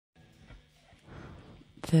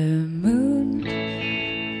The moon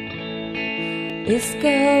is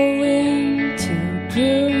going to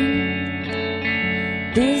bloom,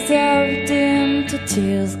 dissolved into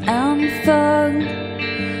tears and fog,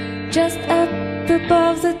 just up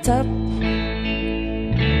above the top.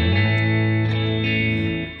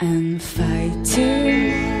 And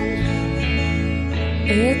fighting,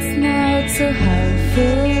 it's not so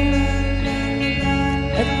helpful.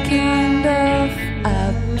 A kind of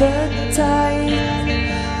appetite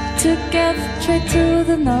to get straight to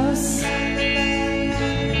the nose.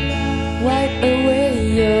 Wipe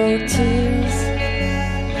away your tears.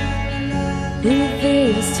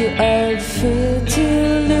 Reveals too old fear to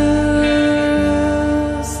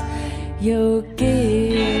lose your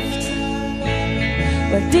gift.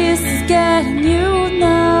 Well, this is getting you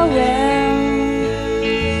nowhere.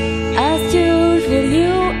 As usual,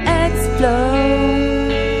 you explode.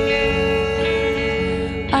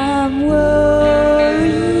 I'm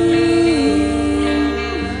worried,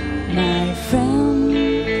 my friend.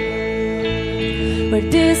 Well,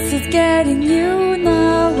 this is getting you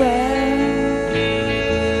nowhere.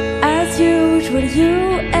 As usual,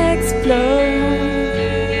 you explode.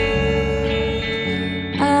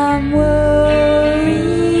 I'm worried,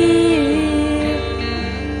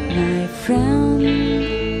 my friend.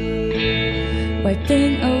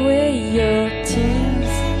 Wiping away your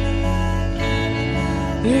tears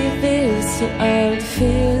reveals your old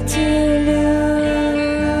fear to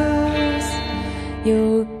lose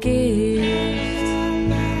your gift.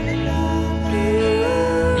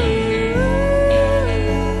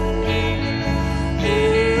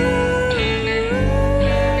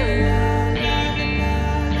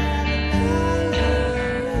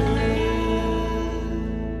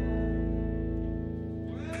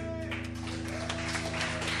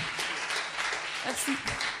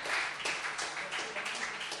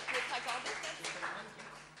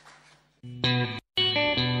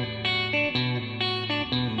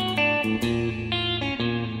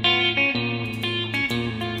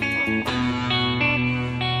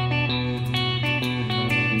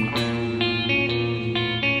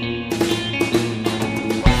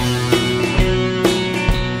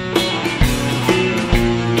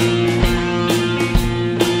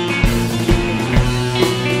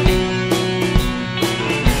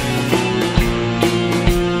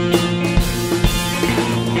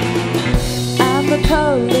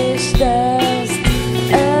 Polish dust,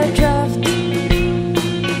 a draft.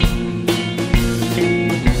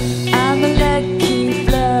 I'm a lucky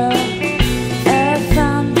blow, a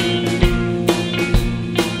fan.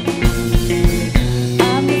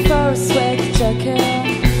 I'm the first wake joker,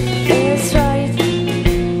 it's right.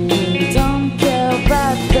 You don't care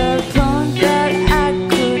about the point that I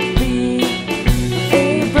could be a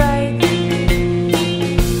bride.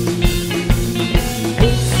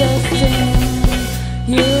 It's a sting.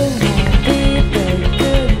 You might be the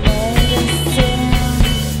good medicine.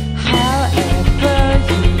 However,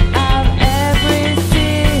 you have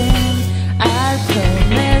everything. I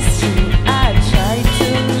promise you I try to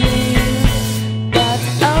live. That's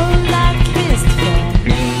all at least for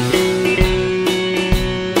me.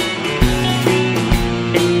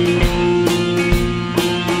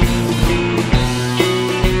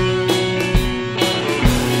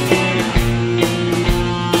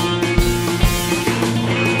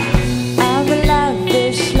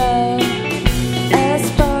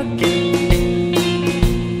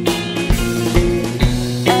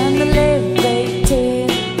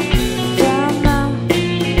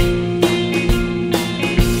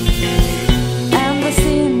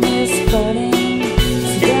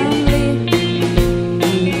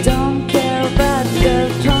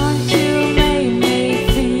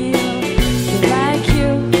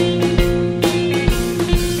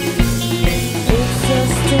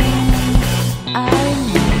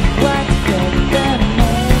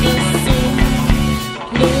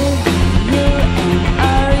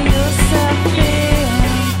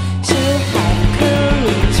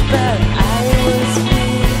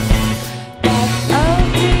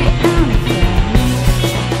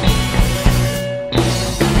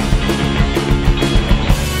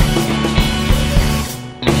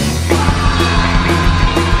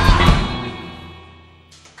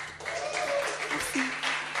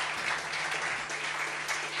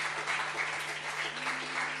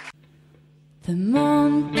 The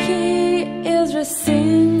monkey is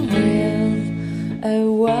racing with a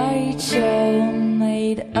white shell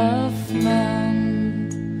made of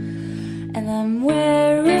mud, and I'm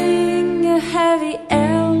wearing a heavy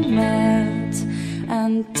helmet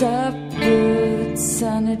and top boots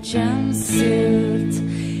and a jumpsuit.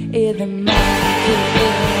 In the monkey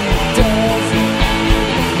doesn't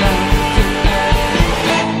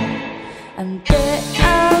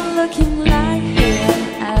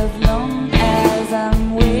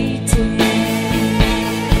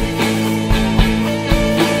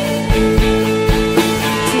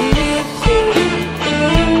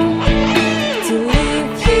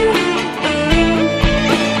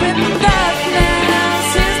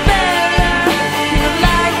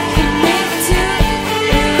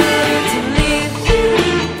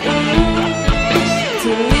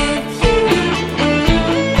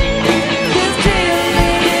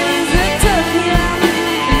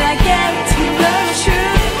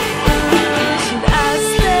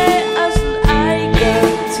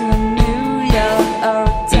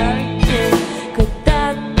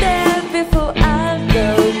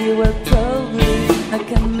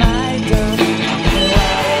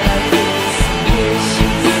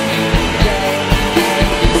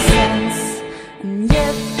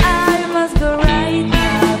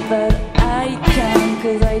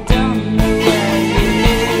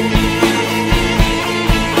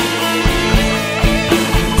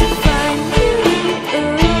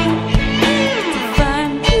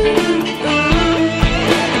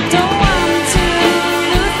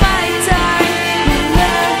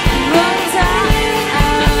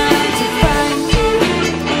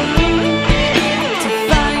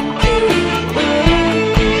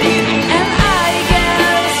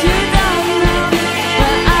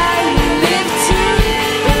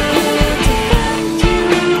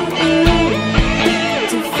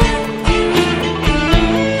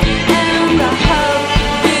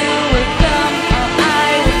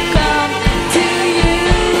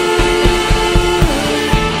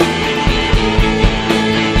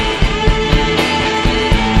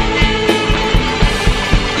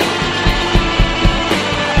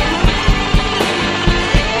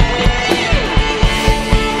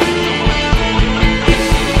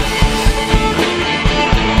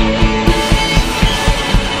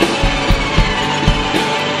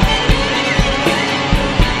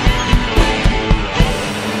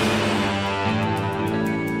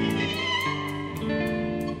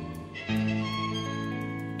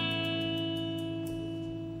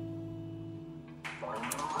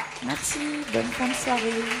Merci, bonne fin de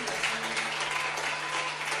soirée.